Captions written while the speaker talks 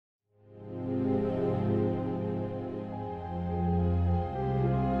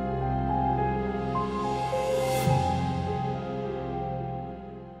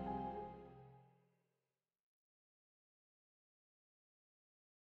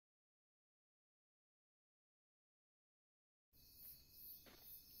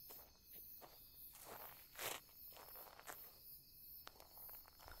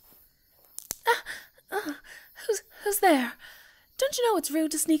there! Don't you know it's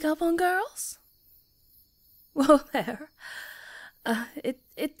rude to sneak up on girls? Well, there.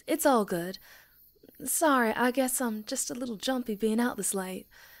 It's all good. Sorry, I guess I'm just a little jumpy being out this late.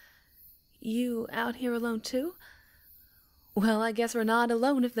 You out here alone too? Well, I guess we're not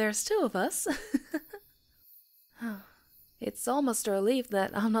alone if there's two of us. It's almost a relief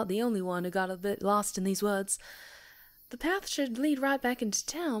that I'm not the only one who got a bit lost in these woods. The path should lead right back into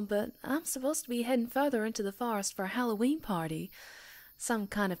town, but I'm supposed to be heading further into the forest for a Halloween party. Some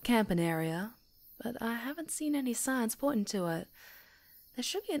kind of camping area. But I haven't seen any signs pointing to it. There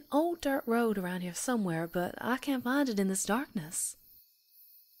should be an old dirt road around here somewhere, but I can't find it in this darkness.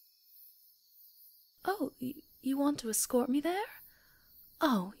 Oh, you want to escort me there?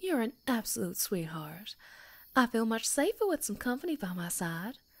 Oh, you're an absolute sweetheart. I feel much safer with some company by my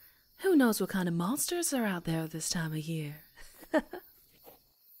side. Who knows what kind of monsters are out there this time of year?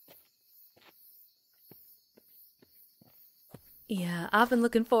 Yeah, I've been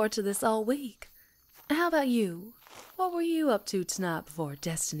looking forward to this all week. How about you? What were you up to tonight before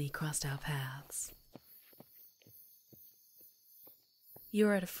destiny crossed our paths? You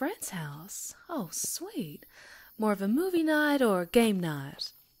were at a friend's house? Oh, sweet. More of a movie night or game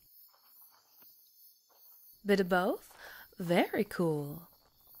night? Bit of both? Very cool.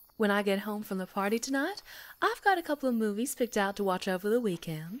 When I get home from the party tonight, I've got a couple of movies picked out to watch over the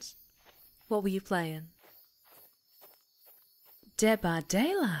weekend. What were you playing? Dead by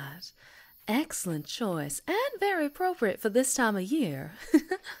Daylight. Excellent choice, and very appropriate for this time of year.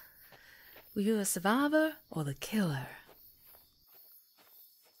 Were you a survivor or the killer?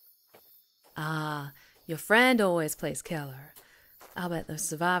 Ah, your friend always plays killer. I'll bet those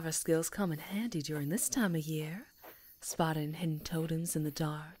survivor skills come in handy during this time of year. Spotting hidden totems in the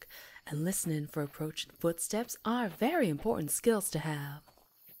dark and listening for approaching footsteps are very important skills to have.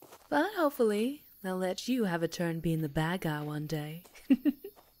 But hopefully, they'll let you have a turn being the bad guy one day.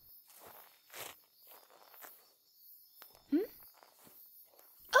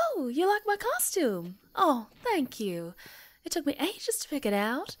 Oh, you like my costume? Oh, thank you. It took me ages to pick it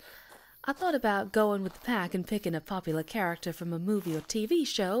out. I thought about going with the pack and picking a popular character from a movie or TV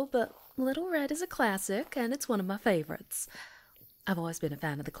show, but Little Red is a classic, and it's one of my favorites. I've always been a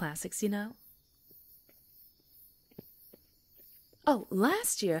fan of the classics, you know. Oh,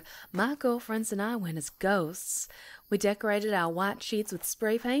 last year, my girlfriends and I went as ghosts. We decorated our white sheets with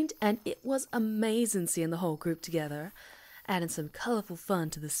spray paint, and it was amazing seeing the whole group together, adding some colorful fun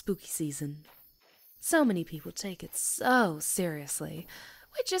to the spooky season. So many people take it so seriously,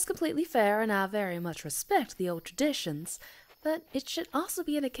 which is completely fair, and I very much respect the old traditions, but it should also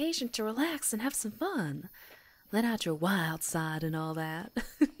be an occasion to relax and have some fun. Let out your wild side and all that.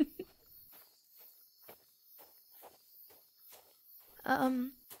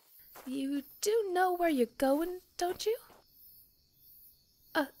 You do know where you're going, don't you?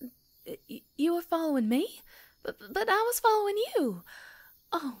 You were following me? But I was following you.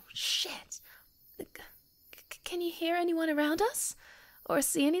 Oh, shit. Can you hear anyone around us? Or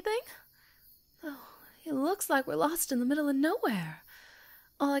see anything? Oh, it looks like we're lost in the middle of nowhere.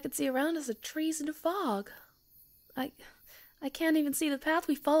 All I can see around us are trees and a fog. I can't even see the path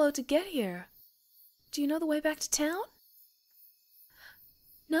we followed to get here. Do you know the way back to town?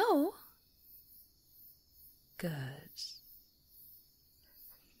 No. Good.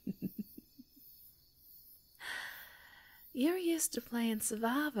 You're used to playing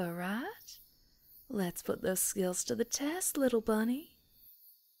survivor, right? Let's put those skills to the test, little bunny.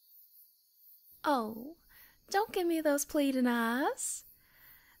 Oh, don't give me those pleading eyes.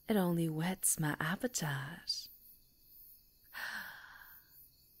 It only whets my appetite.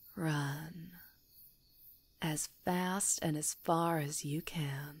 Run. As fast and as far as you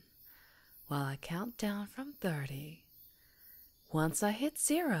can, while I count down from 30. Once I hit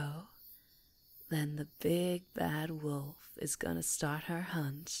 0, then the big bad wolf is gonna start her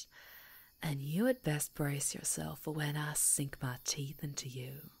hunt, and you had best brace yourself for when I sink my teeth into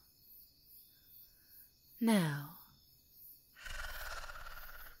you. Now,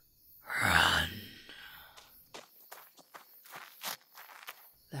 run.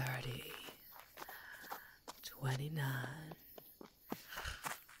 30, 29,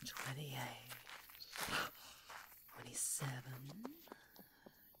 28, 27,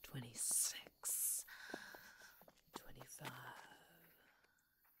 26, 25,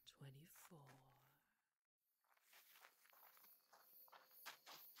 24.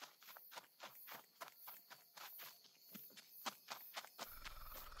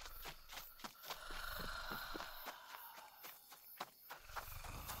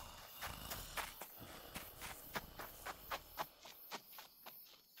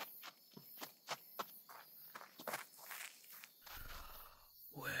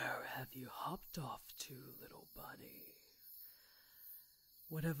 have you hopped off to, little bunny?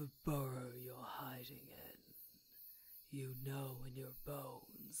 Whatever burrow you're hiding in, you know in your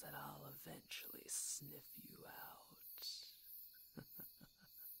bones that I'll eventually sniff you out.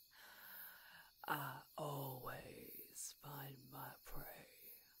 I always find my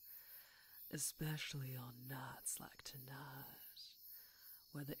prey, especially on nights like tonight,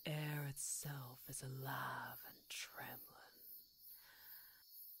 where the air itself is alive and trembling.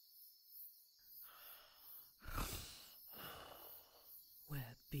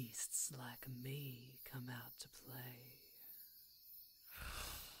 Where beasts like me come out to play.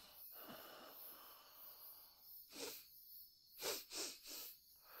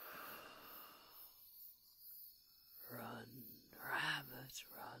 Run, rabbit,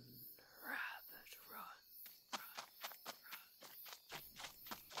 run, rabbit, run,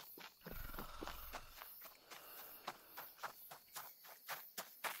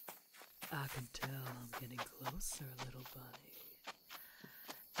 run. I can tell I'm getting closer, little bunny.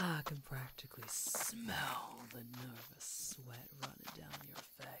 I can practically smell the nervous sweat running down your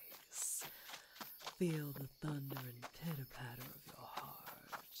face. Feel the thunder and pitter-patter of your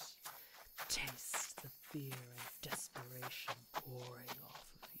heart. Taste the fear and desperation pouring off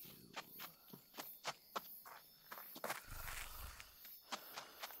of you.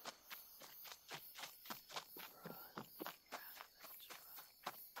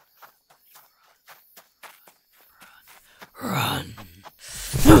 Run.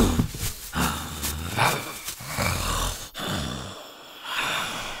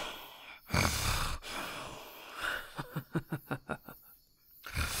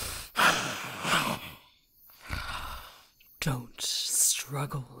 Don't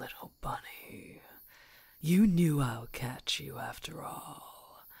struggle, little bunny. You knew I would catch you after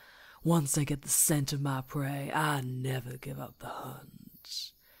all. Once I get the scent of my prey, I never give up the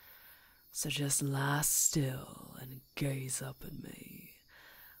hunt. So just lie still and gaze up at me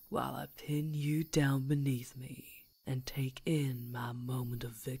while I pin you down beneath me and take in my moment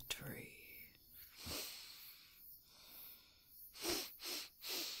of victory.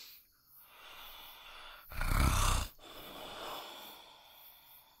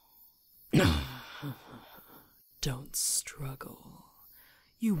 Don't struggle.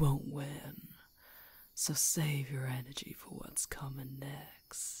 You won't win. So save your energy for what's coming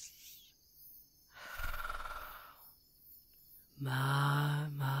next. My.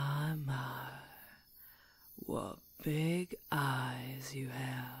 What big eyes you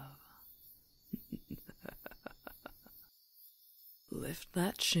have. Lift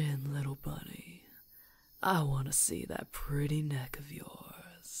that chin, little bunny. I want to see that pretty neck of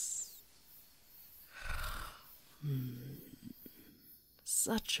yours.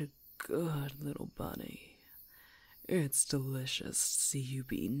 Such a good little bunny. It's delicious to see you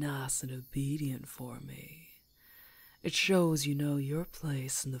be nice and obedient for me. It shows you know your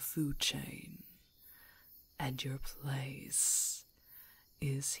place in the food chain. And your place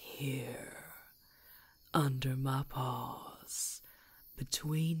is here, under my paws,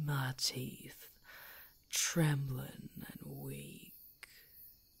 between my teeth, trembling and weak.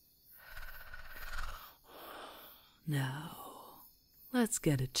 Now, let's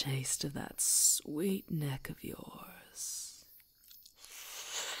get a taste of that sweet neck of yours.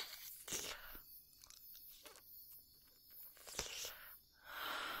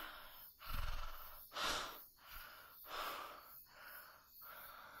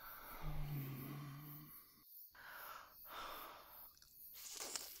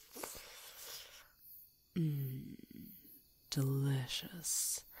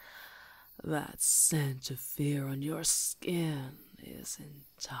 Delicious. That scent of fear on your skin is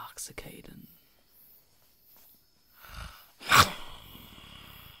intoxicating.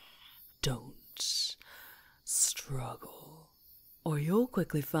 Don't struggle, or you'll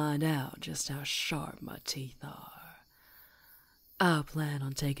quickly find out just how sharp my teeth are. I plan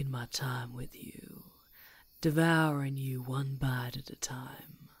on taking my time with you, devouring you one bite at a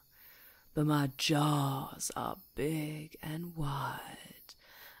time. But my jaws are big and wide,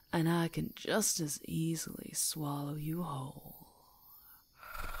 and I can just as easily swallow you whole.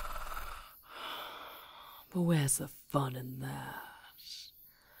 But where's the fun in that?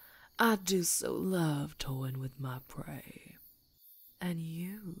 I do so love toying with my prey. And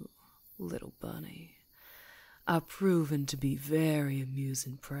you, little bunny, are proven to be very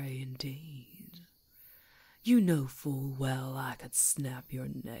amusing prey indeed. You know full well I could snap your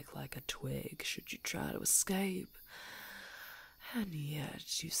neck like a twig should you try to escape. And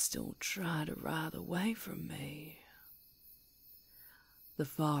yet you still try to writhe away from me. The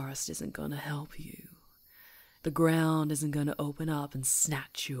forest isn't gonna help you. The ground isn't going to open up and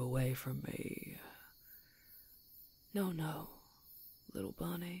snatch you away from me. No, no, little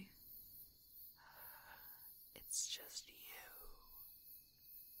bunny. It's just you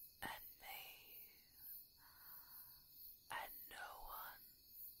and me. And no one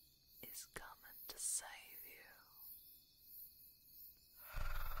is coming to save you.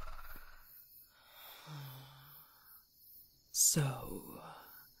 So,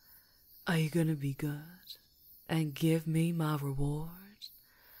 are you gonna be good and give me my reward?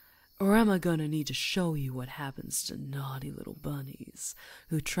 Or am I gonna need to show you what happens to naughty little bunnies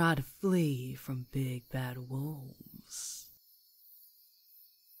who try to flee from big bad wolves?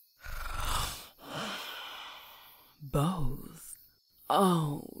 Both?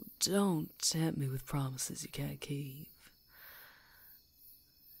 Oh, don't tempt me with promises you can't keep.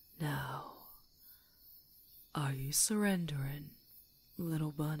 Now, are you surrendering,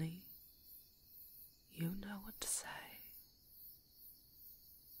 little bunny? You know what to say.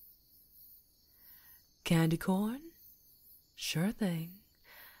 Candy corn? Sure thing.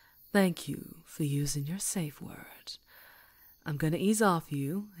 Thank you for using your safe word. I'm gonna ease off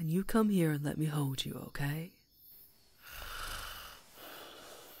you, and you come here and let me hold you, okay?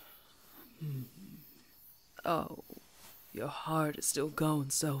 Oh, your heart is still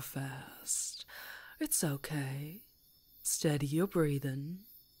going so fast. It's okay. Steady your breathing.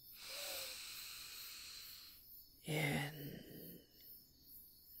 In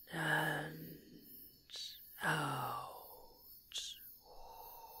and out.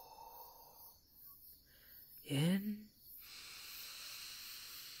 In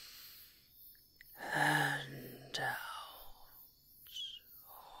and out.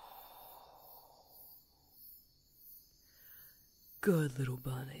 Good little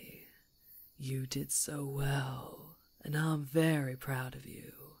bunny. You did so well, and I'm very proud of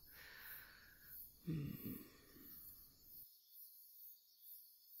you.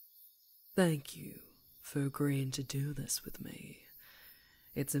 Thank you for agreeing to do this with me.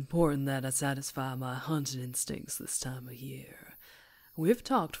 It's important that I satisfy my hunting instincts this time of year. We've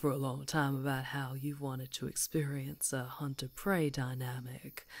talked for a long time about how you wanted to experience a hunter-prey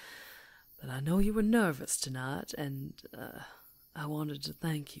dynamic, but I know you were nervous tonight, and I wanted to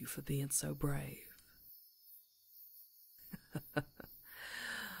thank you for being so brave.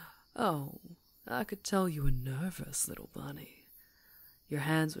 Oh, I could tell you were nervous, little bunny. Your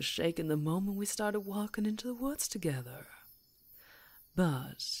hands were shaking the moment we started walking into the woods together.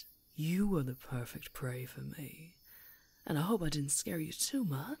 But you were the perfect prey for me, and I hope I didn't scare you too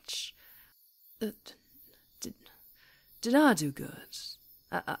much. Did I do good?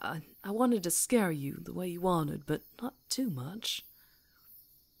 I wanted to scare you the way you wanted, but not too much.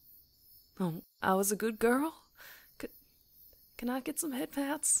 Oh, I was a good girl? Can I get some head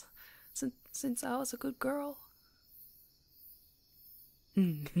pats? Since I was a good girl?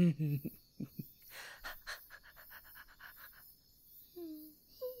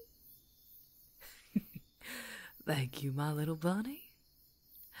 Thank you, my little bunny.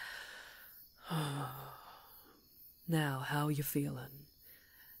 Now, how are you feeling?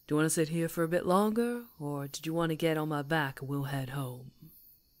 Do you want to sit here for a bit longer, or did you want to get on my back and we'll head home?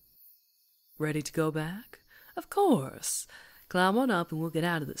 Ready to go back? Of course. Climb on up and we'll get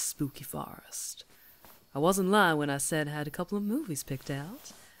out of this spooky forest. I wasn't lying when I said I had a couple of movies picked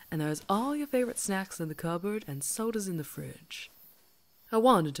out, and there's all your favorite snacks in the cupboard and sodas in the fridge. I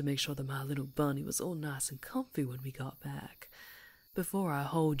wanted to make sure that my little bunny was all nice and comfy when we got back, before I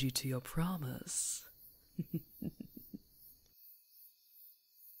hold you to your promise.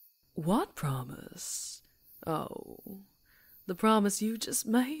 What promise? Oh, the promise you just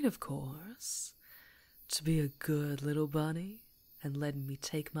made, of course. To be a good little bunny and letting me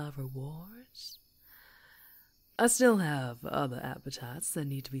take my rewards. I still have other appetites that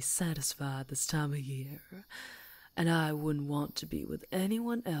need to be satisfied this time of year, and I wouldn't want to be with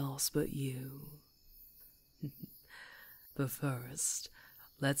anyone else but you. But first,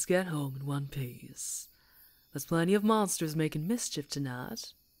 let's get home in one piece. There's plenty of monsters making mischief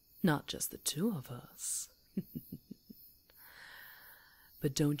tonight, not just the two of us.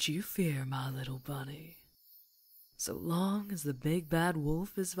 But don't you fear, my little bunny. So long as the big bad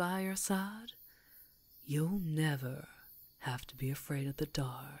wolf is by your side, you'll never have to be afraid of the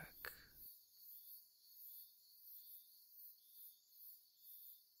dark.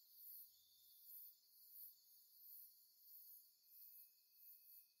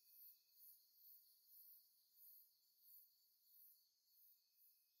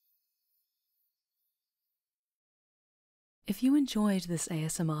 If you enjoyed this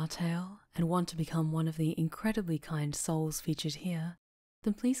ASMR tale and want to become one of the incredibly kind souls featured here,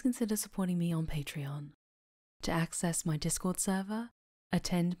 then please consider supporting me on Patreon. To access my Discord server,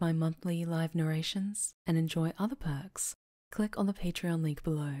 attend my monthly live narrations, and enjoy other perks, click on the Patreon link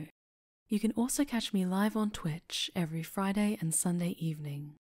below. You can also catch me live on Twitch every Friday and Sunday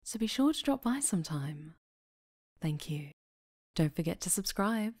evening, so be sure to drop by sometime. Thank you. Don't forget to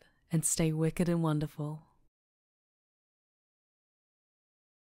subscribe, and stay wicked and wonderful.